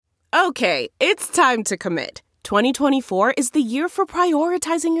Okay, it's time to commit. 2024 is the year for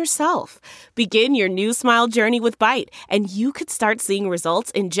prioritizing yourself. Begin your new smile journey with Byte, and you could start seeing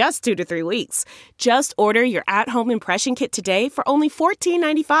results in just 2 to 3 weeks. Just order your at-home impression kit today for only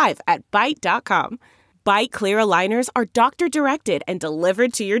 $14.95 at Byte.com. Byte Clear aligners are doctor-directed and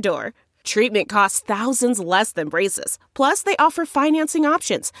delivered to your door. Treatment costs thousands less than braces. Plus, they offer financing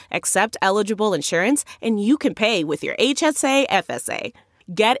options, accept eligible insurance, and you can pay with your HSA, FSA.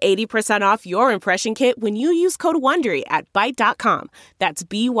 Get 80% off your impression kit when you use code WONDERY at Byte.com. That's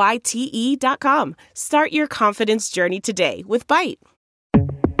BYTE.com. Start your confidence journey today with Byte.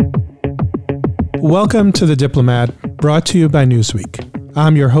 Welcome to The Diplomat, brought to you by Newsweek.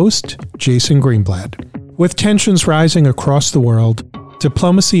 I'm your host, Jason Greenblatt. With tensions rising across the world,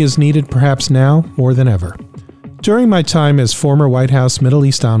 diplomacy is needed perhaps now more than ever. During my time as former White House Middle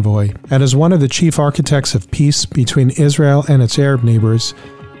East envoy and as one of the chief architects of peace between Israel and its Arab neighbors,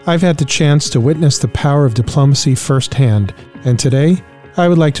 I've had the chance to witness the power of diplomacy firsthand, and today I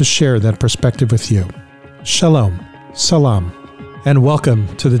would like to share that perspective with you. Shalom, salam, and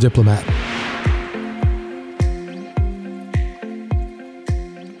welcome to The Diplomat.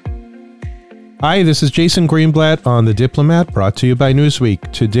 Hi, this is Jason Greenblatt on The Diplomat, brought to you by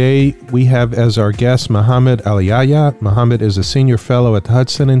Newsweek. Today, we have as our guest Mohammed Alyahya. Mohammed is a senior fellow at the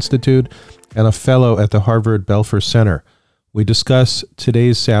Hudson Institute and a fellow at the Harvard Belfer Center. We discuss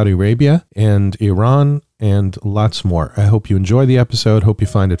today's Saudi Arabia and Iran and lots more. I hope you enjoy the episode. Hope you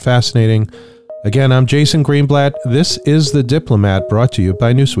find it fascinating. Again, I'm Jason Greenblatt. This is The Diplomat, brought to you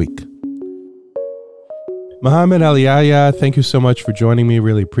by Newsweek. Mohammed Alyahya, thank you so much for joining me.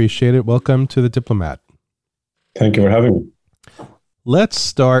 Really appreciate it. Welcome to The Diplomat. Thank you for having me. Let's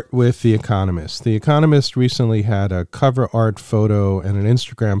start with The Economist. The Economist recently had a cover art photo and an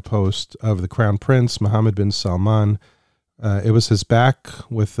Instagram post of the Crown Prince, Mohammed bin Salman. It was his back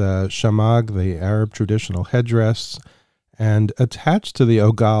with shamag, the Arab traditional headdress, and attached to the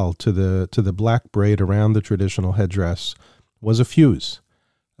ogal, to the black braid around the traditional headdress, was a fuse.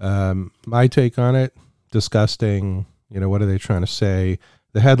 My take on it: disgusting. What are they trying to say?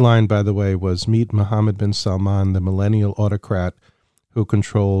 The headline, by the way, was "Meet Mohammed bin Salman, the millennial autocrat who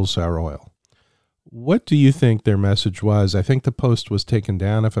controls our oil." What do you think their message was? I think the post was taken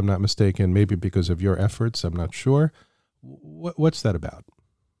down, if I'm not mistaken, maybe because of your efforts. I'm not sure. What's that about?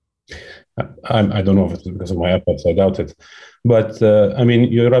 I don't know if it's because of my efforts. I doubt it. But,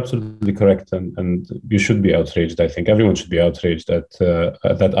 you're absolutely correct, and you should be outraged. I think everyone should be outraged at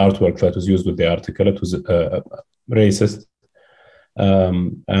that artwork that was used with the article. It was racist.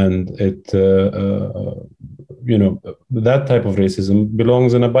 And it, that type of racism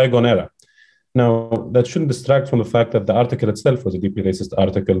belongs in a bygone era. Now, that shouldn't distract from the fact that the article itself was a deeply racist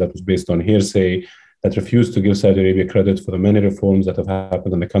article that was based on hearsay, that refused to give Saudi Arabia credit for the many reforms that have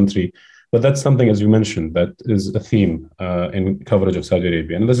happened in the country. But that's something, as you mentioned, that is a theme in coverage of Saudi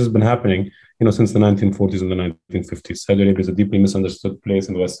Arabia. And this has been happening, since the 1940s and the 1950s. Saudi Arabia is a deeply misunderstood place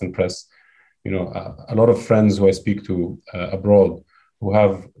in the Western press. A lot of friends who I speak to abroad who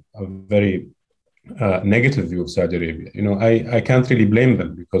have a very negative view of Saudi Arabia. I can't really blame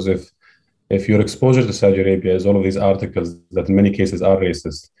them, because if your exposure to Saudi Arabia is all of these articles that in many cases are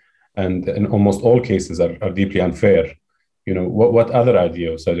racist, and in almost all cases are deeply unfair, what other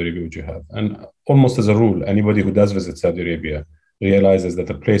idea of Saudi Arabia would you have? And almost as a rule, anybody who does visit Saudi Arabia realizes that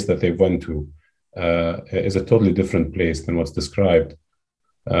the place that they went to is a totally different place than what's described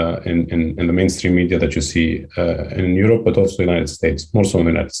in the mainstream media that you see in Europe, but also the United States, more so in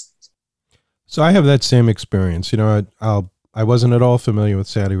the United States. So I have that same experience. I wasn't at all familiar with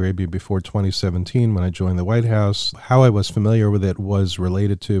Saudi Arabia before 2017 when I joined the White House. How I was familiar with it was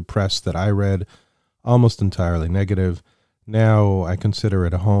related to press that I read, almost entirely negative. Now I consider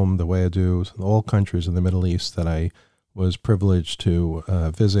it a home the way I do all countries in the Middle East that I was privileged to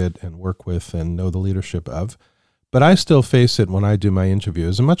visit and work with and know the leadership of. But I still face it when I do my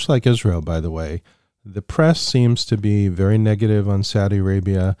interviews. And much like Israel, by the way, the press seems to be very negative on Saudi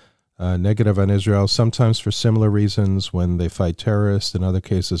Arabia, negative on Israel, sometimes for similar reasons when they fight terrorists, in other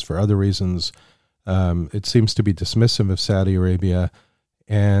cases for other reasons. It seems to be dismissive of Saudi Arabia.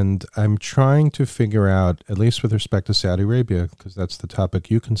 And I'm trying to figure out, at least with respect to Saudi Arabia, because that's the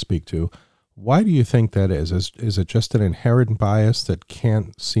topic you can speak to, why do you think that is? Is it just an inherent bias that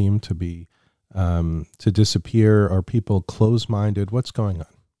can't seem to be, to disappear? Are people close-minded? What's going on?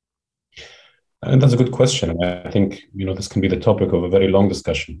 And that's a good question. I think, this can be the topic of a very long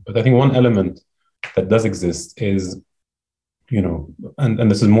discussion. But I think one element that does exist is, and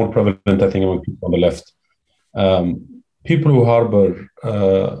this is more prevalent, I think, among people on the left. People who harbor,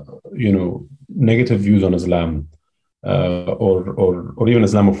 negative views on Islam or even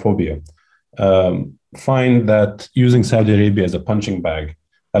Islamophobia, find that using Saudi Arabia as a punching bag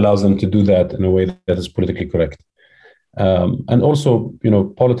allows them to do that in a way that is politically correct. And also,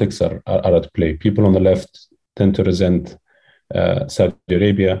 politics are at play. People on the left tend to resent Saudi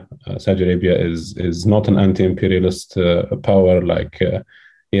Arabia. Saudi Arabia is not an anti-imperialist power like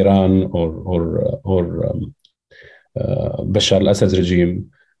Iran or Bashar al-Assad's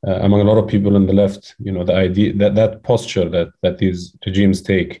regime. Among a lot of people on the left, the idea that posture that these regimes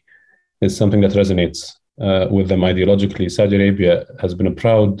take is something that resonates with them ideologically. Saudi Arabia has been a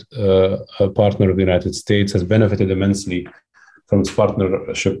proud partner of the United States, has benefited immensely from its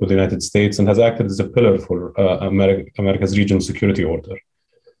partnership with the United States, and has acted as a pillar for America's regional security order.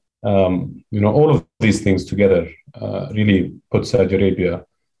 All of these things together really put Saudi Arabia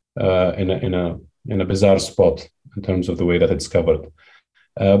in a bizarre spot in terms of the way that it's covered.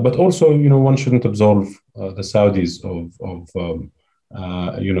 But also, one shouldn't absolve the Saudis of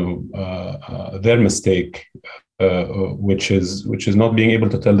their mistake, which is not being able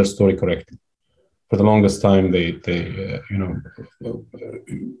to tell their story correctly. For the longest time, it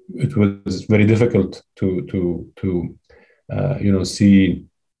was very difficult to see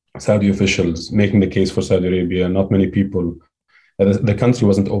Saudi officials making the case for Saudi Arabia. Not many people. The country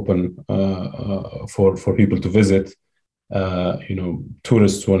wasn't open for people to visit.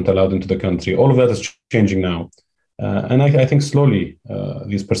 Tourists weren't allowed into the country. All of that is changing now. And I think slowly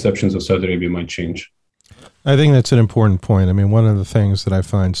these perceptions of Saudi Arabia might change. I think that's an important point. I mean, one of the things that I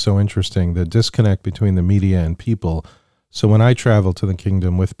find so interesting, the disconnect between the media and people. So when I travel to the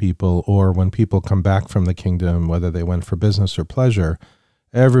kingdom with people, or when people come back from the kingdom, whether they went for business or pleasure,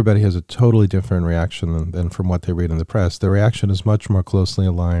 everybody has a totally different reaction than from what they read in the press. The reaction is much more closely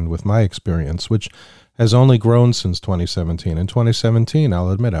aligned with my experience, which has only grown since 2017. In 2017, I'll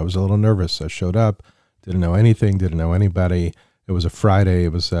admit, I was a little nervous. I showed up, didn't know anything, didn't know anybody. It was a Friday.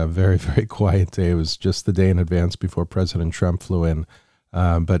 It was a very, very quiet day. It was just the day in advance before President Trump flew in.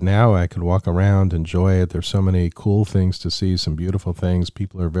 But now I could walk around, enjoy it. There's so many cool things to see, some beautiful things.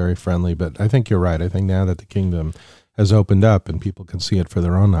 People are very friendly. But I think you're right. I think now that the kingdom has opened up and people can see it for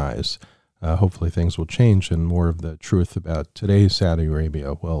their own eyes, hopefully things will change and more of the truth about today's Saudi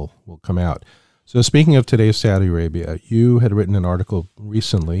Arabia will come out. So speaking of today's Saudi Arabia, you had written an article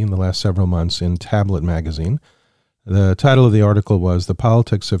recently in the last several months in Tablet magazine. The title of the article was The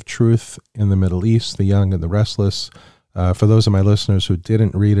Politics of Truth in the Middle East, the Young and the Restless. For those of my listeners who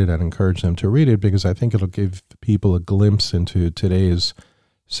didn't read it, I'd encourage them to read it because I think it'll give people a glimpse into today's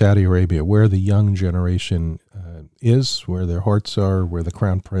Saudi Arabia, where the young generation is, where their hearts are, where the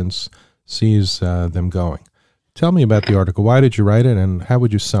Crown Prince sees them going. Tell me about the article. Why did you write it, and how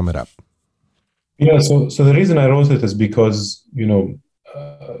would you sum it up? Yeah, so the reason I wrote it is because,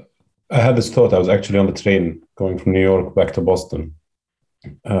 I had this thought. I was actually on the train going from New York back to Boston.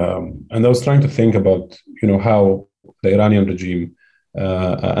 And I was trying to think about, how the Iranian regime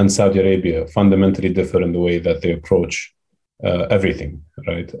and Saudi Arabia fundamentally differ in the way that they approach everything,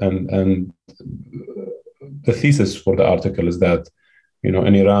 right? And the thesis for the article is that, in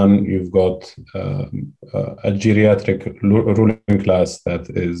Iran, you've got a geriatric ruling class that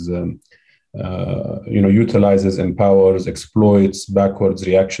is utilizes, empowers, exploits backwards,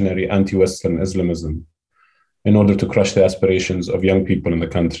 reactionary, anti-Western Islamism in order to crush the aspirations of young people in the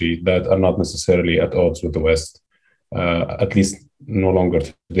country that are not necessarily at odds with the West, at least no longer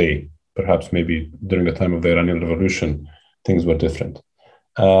today. Perhaps maybe during the time of the Iranian Revolution, things were different.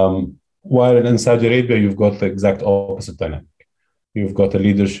 While in Saudi Arabia, you've got the exact opposite dynamic. You've got a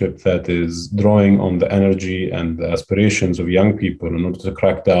leadership that is drawing on the energy and the aspirations of young people in order to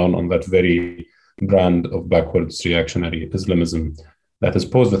crack down on that very brand of backwards reactionary Islamism that has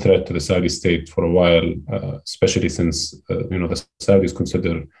posed a threat to the Saudi state for a while, especially since the Saudis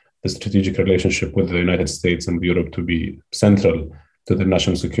consider the strategic relationship with the United States and Europe to be central to their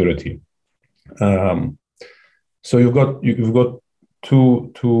national security. So you've got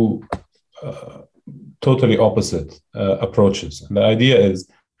two totally opposite approaches. And the idea is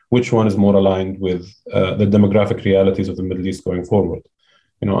which one is more aligned with the demographic realities of the Middle East going forward.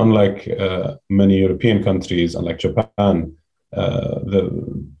 Unlike many European countries, unlike Japan,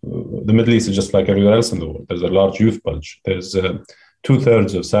 the Middle East is just like everywhere else in the world. There's a large youth bulge. There's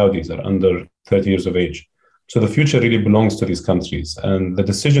 2/3 of Saudis are under 30 years of age. So the future really belongs to these countries, and the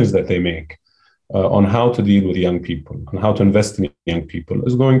decisions that they make on how to deal with young people and how to invest in young people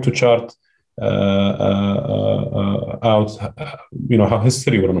is going to chart out, how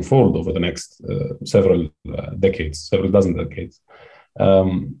history will unfold over the next several dozen decades.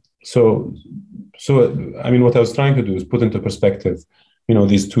 So I mean, what I was trying to do is put into perspective,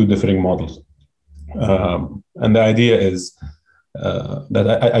 these two differing models. And the idea is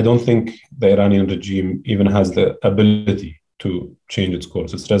that I don't think the Iranian regime even has the ability to change its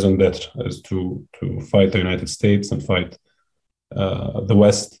course. Its raison d'etre is to fight the United States and fight the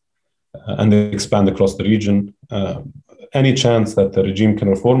West and expand across the region. Any chance that the regime can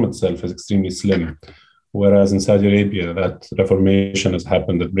reform itself is extremely slim. Whereas in Saudi Arabia, that reformation has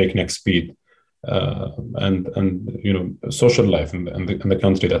happened at breakneck speed, and social life in the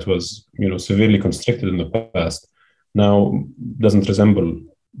country that was severely constricted in the past now doesn't resemble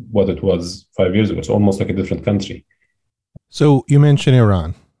what it was 5 years ago. It's almost like a different country. So you mentioned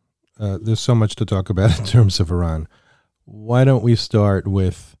Iran. There's so much to talk about in terms of Iran. Why don't we start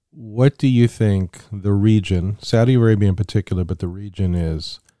with, what do you think the region, Saudi Arabia in particular, but the region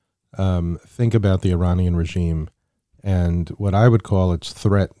is, think about the Iranian regime and what I would call its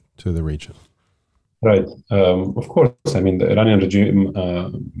threat to the region? Right. Of course. I mean, the Iranian regime,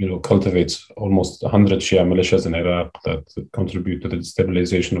 cultivates almost 100 Shia militias in Iraq that contribute to the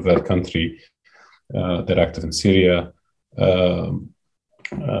destabilization of that country. They're active in Syria. They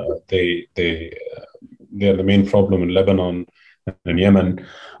are the main problem in Lebanon and in Yemen.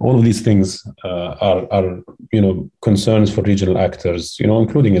 All of these things are concerns for regional actors,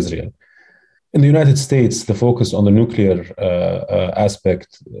 including Israel. In the United States, the focus on the nuclear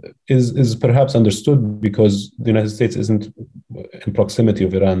aspect is perhaps understood because the United States isn't in proximity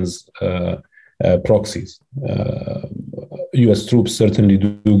of Iran's proxies. U.S. troops certainly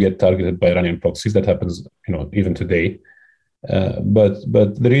do get targeted by Iranian proxies. That happens, even today. But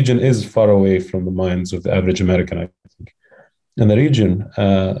the region is far away from the minds of the average American, I think. In the region,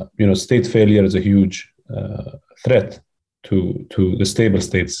 state failure is a huge threat to the stable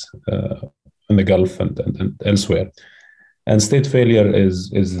states in the Gulf and elsewhere, and state failure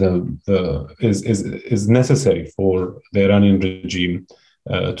is necessary for the Iranian regime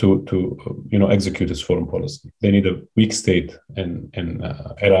to execute its foreign policy. They need a weak state in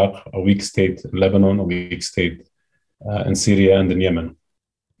Iraq, a weak state in Lebanon, a weak state in Syria and in Yemen.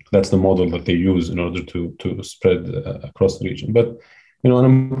 That's the model that they use in order to spread across the region. But an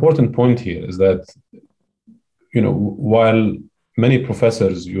important point here is that while many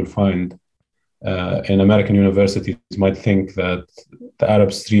professors you'll find in American universities might think that the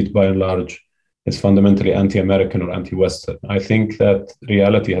Arab street, by and large, is fundamentally anti-American or anti-Western, I think that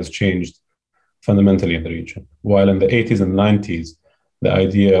reality has changed fundamentally in the region. While in the 80s and 90s, the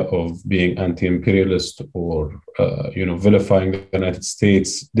idea of being anti-imperialist or vilifying the United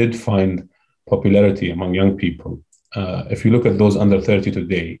States did find popularity among young people. If you look at those under 30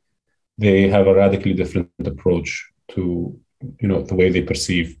 today, they have a radically different approach to the way they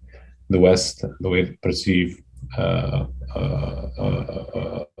perceive the West, the way they perceive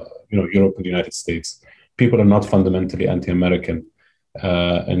Europe and the United States. People are not fundamentally anti-American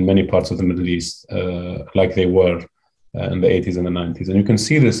in many parts of the Middle East like they were in the 80s and the 90s. And you can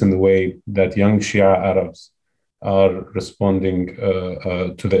see this in the way that young Shia Arabs are responding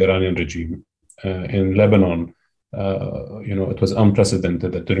to the Iranian regime. In Lebanon, it was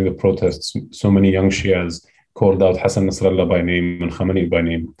unprecedented that during the protests, so many young Shias called out Hassan Nasrallah by name and Khamenei by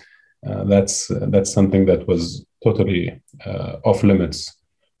name. That's something that was totally off limits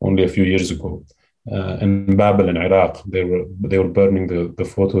only a few years ago. In Babel in Iraq, they were burning the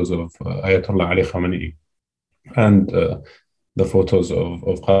photos of Ayatollah Ali Khamenei and the photos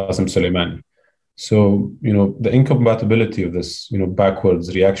of Qasem Soleimani. So, the incompatibility of this,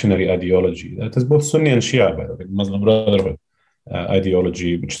 backwards reactionary ideology that is both Sunni and Shia, by the way, Muslim Brotherhood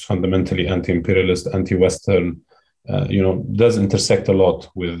ideology, which is fundamentally anti-imperialist, anti-Western, does intersect a lot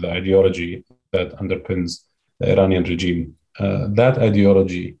with the ideology that underpins the Iranian regime. That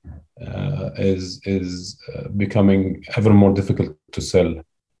ideology is becoming ever more difficult to sell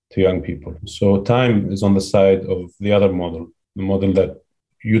to young people. So time is on the side of the other model, the model that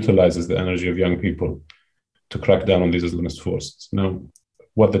utilizes the energy of young people to crack down on these Islamist forces. Now,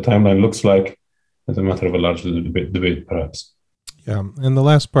 what the timeline looks like is a matter of a larger debate, perhaps. Yeah, and the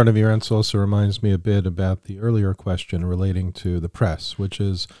last part of your answer also reminds me a bit about the earlier question relating to the press, which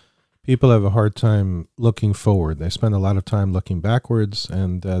is people have a hard time looking forward. They spend a lot of time looking backwards,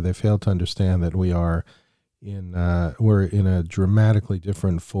 and they fail to understand that we're in a dramatically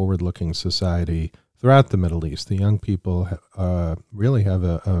different forward-looking society throughout the Middle East. The young people really have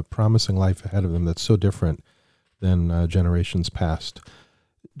a promising life ahead of them that's so different than generations past.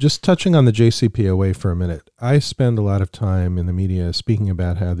 Just touching on the JCPOA for a minute, I spend a lot of time in the media speaking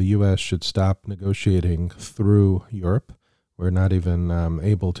about how the U.S. should stop negotiating through Europe. We're not even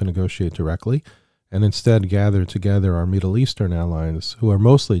able to negotiate directly, and instead gather together our Middle Eastern allies who are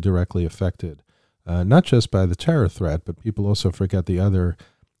mostly directly affected, not just by the terror threat, but people also forget the other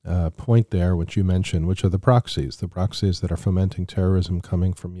point there, which you mentioned, which are the proxies that are fomenting terrorism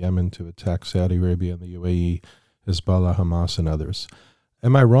coming from Yemen to attack Saudi Arabia and the UAE, Hezbollah, Hamas, and others.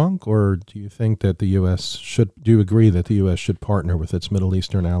 Am I wrong, or do you think that do you agree that the U.S. should partner with its Middle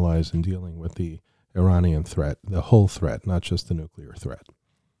Eastern allies in dealing with the Iranian threat, the whole threat, not just the nuclear threat?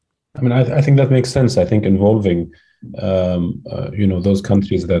 I mean, I think that makes sense. I think involving, those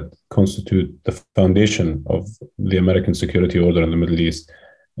countries that constitute the foundation of the American security order in the Middle East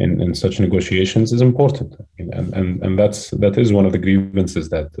in such negotiations is important. And that is one of the grievances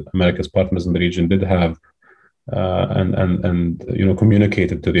that America's partners in the region did have, and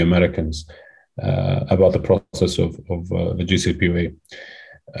communicated to the Americans about the process of the GCPOA.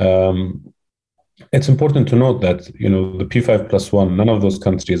 It's important to note that the P5+1, none of those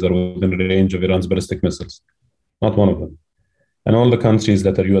countries are within range of Iran's ballistic missiles, not one of them. And all the countries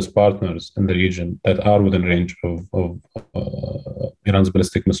that are U.S. partners in the region that are within range of Iran's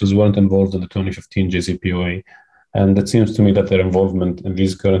ballistic missiles weren't involved in the 2015 JCPOA. And it seems to me that their involvement in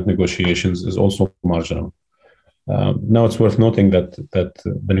these current negotiations is also marginal. Now, it's worth noting that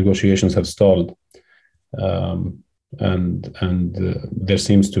the negotiations have stalled, and there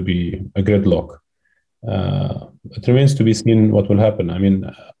seems to be a gridlock. It remains to be seen what will happen. I mean,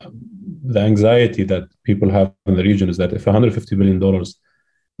 the anxiety that people have in the region is that if $150 billion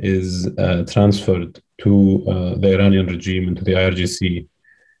is transferred to the Iranian regime and to the IRGC,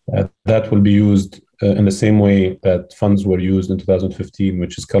 that will be used in the same way that funds were used in 2015,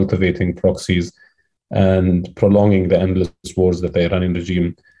 which is cultivating proxies and prolonging the endless wars that the Iranian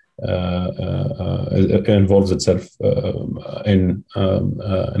regime involves itself in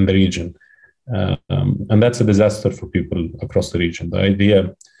the region. And that's a disaster for people across the region. The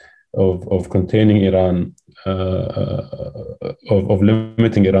idea of containing Iran, of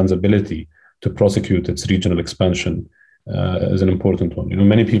limiting Iran's ability to prosecute its regional expansion is an important one.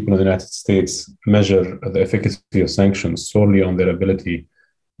 Many people in the United States measure the efficacy of sanctions solely on their ability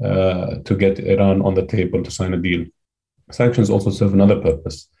to get Iran on the table to sign a deal. Sanctions also serve another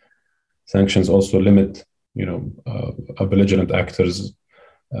purpose. Sanctions also limit, a belligerent actor's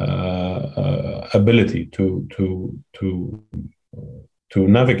ability to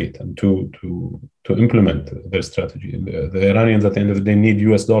navigate and to implement their strategy. The Iranians, at the end of the day, need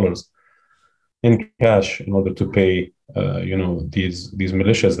US dollars in cash in order to pay, these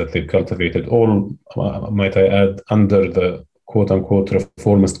militias that they've cultivated. All, might I add, under the quote-unquote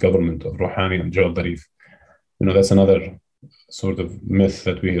reformist government of Rouhani and Jawad Zarif. That's another sort of myth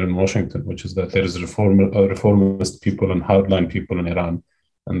that we hear in Washington, which is that there is reformist people and hardline people in Iran,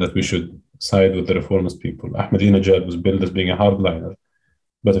 and that we should side with the reformist people. Ahmadinejad was billed as being a hardliner.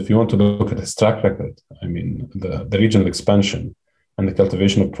 But if you want to look at his track record, I mean, the regional expansion and the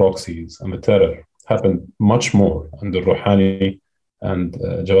cultivation of proxies and the terror happened much more under Rouhani and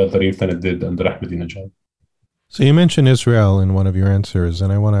Jawad Zarif than it did under Ahmadinejad. So you mentioned Israel in one of your answers,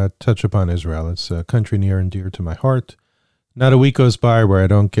 and I want to touch upon Israel. It's a country near and dear to my heart. Not a week goes by where I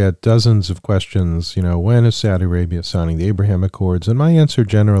don't get dozens of questions, when is Saudi Arabia signing the Abraham Accords? And my answer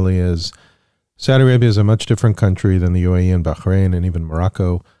generally is Saudi Arabia is a much different country than the UAE and Bahrain and even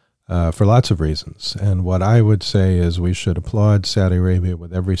Morocco for lots of reasons. And what I would say is we should applaud Saudi Arabia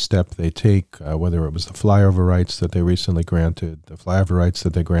with every step they take, whether it was the flyover rights that they recently granted, the flyover rights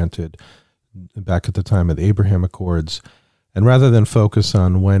that they granted back at the time of the Abraham Accords. And rather than focus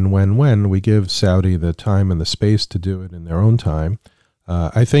on when, we give Saudi the time and the space to do it in their own time.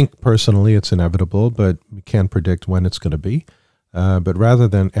 I think personally it's inevitable, but we can't predict when it's going to be. But rather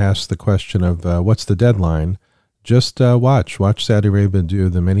than ask the question of what's the deadline, just watch Saudi Arabia do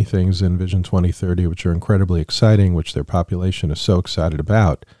the many things in Vision 2030, which are incredibly exciting, which their population is so excited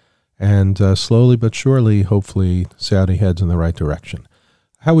about. And slowly but surely, hopefully, Saudi heads in the right direction.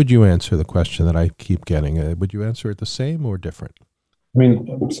 How would you answer the question that I keep getting? Would you answer it the same or different? I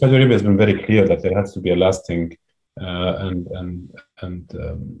mean, Saudi Arabia has been very clear that there has to be a lasting and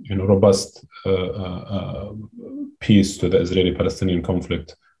robust peace to the Israeli-Palestinian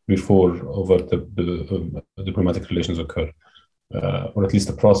conflict before overt diplomatic relations occur, or at least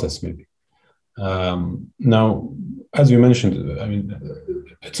the process maybe. Now, as you mentioned, I mean,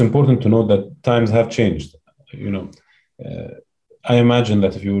 it's important to note that times have changed. I imagine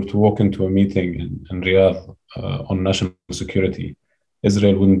that if you were to walk into a meeting in Riyadh on national security,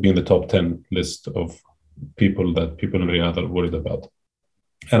 Israel wouldn't be in the top 10 list of people that people in Riyadh are worried about.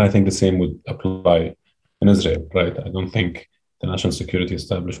 And I think the same would apply in Israel, right? I don't think the national security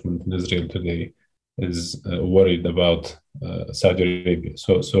establishment in Israel today is worried about Saudi Arabia.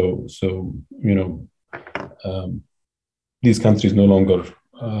 These countries no longer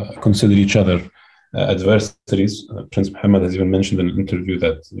consider each other adversaries. Prince Mohammed has even mentioned in an interview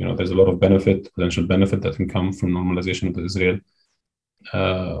that there's a lot of potential benefit that can come from normalization with Israel.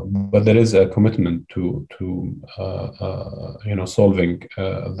 But there is a commitment to solving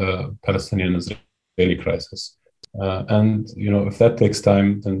the Palestinian-Israeli crisis, and if that takes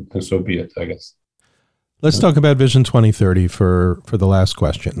time, then so be it, I guess. Let's talk about Vision 2030 for the last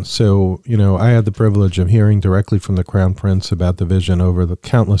question. So, I had the privilege of hearing directly from the Crown Prince about the vision over the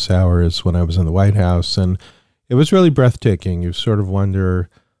countless hours when I was in the White House, and it was really breathtaking. You sort of wonder,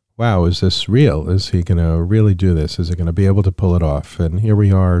 wow, is this real? Is he going to really do this? Is he going to be able to pull it off? And here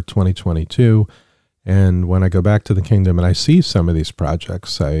we are, 2022, and when I go back to the kingdom and I see some of these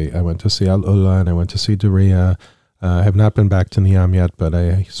projects, I went to see Al-Ula and I went to see Diriyah. I have not been back to Niam yet, but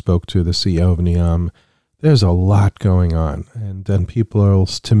I spoke to the CEO of Niam. There's a lot going on, and then people,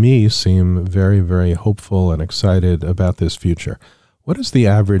 to me, seem very, very hopeful and excited about this future. What does the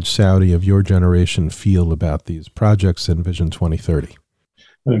average Saudi of your generation feel about these projects in Vision 2030?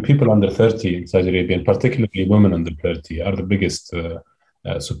 People under 30 in Saudi Arabia, and particularly women under 30, are the biggest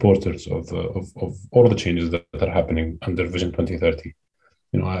supporters of all the changes that are happening under Vision 2030.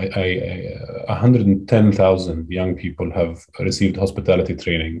 110,000 young people have received hospitality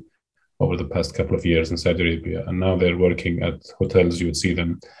training over the past couple of years in Saudi Arabia, and now they're working at hotels. You would see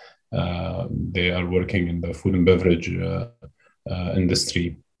them. They are working in the food and beverage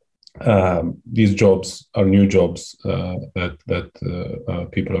industry. These jobs are new jobs that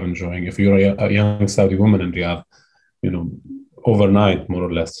people are enjoying. If you're a young Saudi woman in Riyadh, overnight, more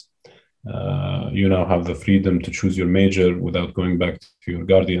or less, you now have the freedom to choose your major without going back to your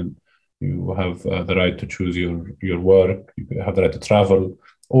guardian. You have the right to choose your work. You have the right to travel.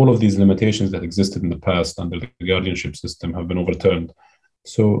 All of these limitations that existed in the past under the guardianship system have been overturned.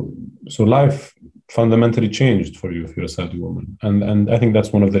 So life fundamentally changed for you if you're a Saudi woman. And I think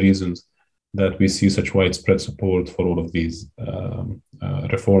that's one of the reasons that we see such widespread support for all of these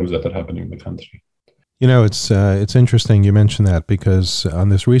reforms that are happening in the country. It's interesting you mentioned that, because on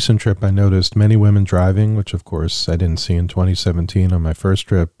this recent trip, I noticed many women driving, which of course I didn't see in 2017 on my first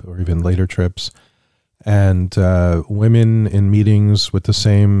trip or even later trips. And women in meetings with the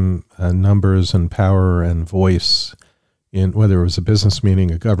same numbers and power and voice, in whether it was a business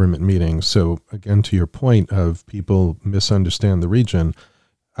meeting, a government meeting. So again, to your point of people misunderstand the region,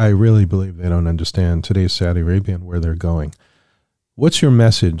 I really believe they don't understand today's Saudi Arabia and where they're going. What's your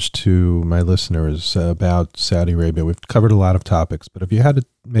message to my listeners about Saudi Arabia? We've covered a lot of topics, but if you had to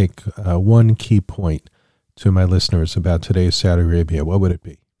make one key point to my listeners about today's Saudi Arabia, what would it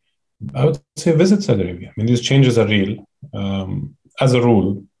be? I would say visit Saudi Arabia. These changes are real. As a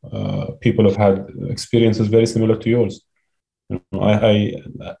rule, people have had experiences very similar to yours.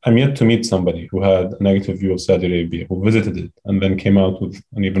 I'm yet to meet somebody who had a negative view of Saudi Arabia, who visited it and then came out with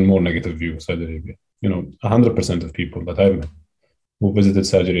an even more negative view of Saudi Arabia. 100% of people that I've met who visited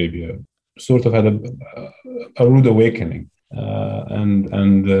Saudi Arabia sort of had a rude awakening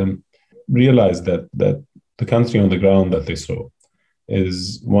and realized that the country on the ground that they saw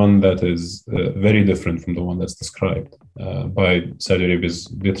is one that is very different from the one that's described by Saudi Arabia's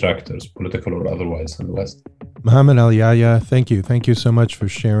detractors, political or otherwise, in the West. Mohammed Alyahya, thank you. Thank you so much for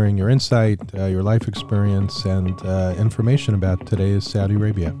sharing your insight, your life experience, and information about today's Saudi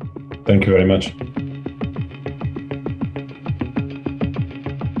Arabia. Thank you very much.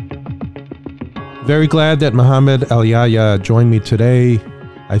 Very glad that Mohammed Alyahya joined me today.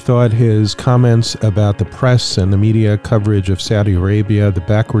 I thought his comments about the press and the media coverage of Saudi Arabia, the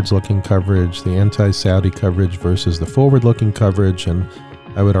backwards-looking coverage, the anti-Saudi coverage versus the forward-looking coverage, and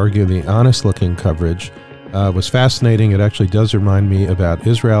I would argue the honest-looking coverage, was fascinating. It actually does remind me about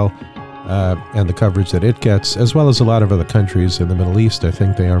Israel and the coverage that it gets, as well as a lot of other countries in the Middle East. I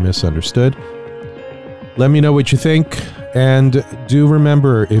think they are misunderstood. Let me know what you think. And do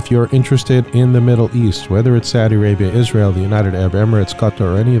remember, if you're interested in the Middle East, whether it's Saudi Arabia, Israel, the United Arab Emirates,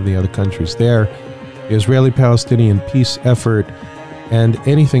 Qatar, or any of the other countries there, Israeli-Palestinian peace effort, and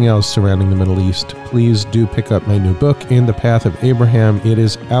anything else surrounding the Middle East, please do pick up my new book, In the Path of Abraham. It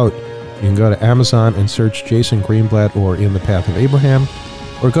is out. You can go to Amazon and search Jason Greenblatt or In the Path of Abraham,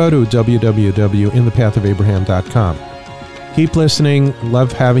 or go to www.inthepathofabraham.com. Keep listening.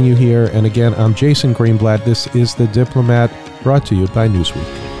 Love having you here. And again, I'm Jason Greenblatt. This is The Diplomat, brought to you by Newsweek.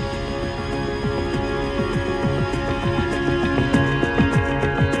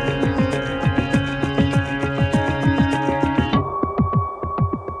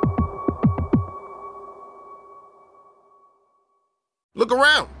 Look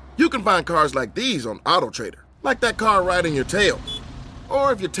around. You can find cars like these on AutoTrader, like that car riding your tail.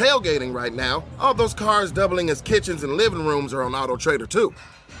 Or if you're tailgating right now, all those cars doubling as kitchens and living rooms are on AutoTrader too.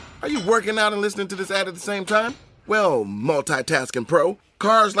 Are you working out and listening to this ad at the same time? Well, multitasking pro,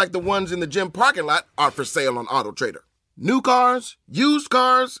 cars like the ones in the gym parking lot are for sale on AutoTrader. New cars, used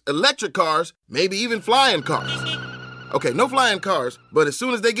cars, electric cars, maybe even flying cars. Okay, no flying cars, but as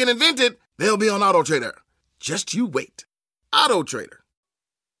soon as they get invented, they'll be on AutoTrader. Just you wait. AutoTrader.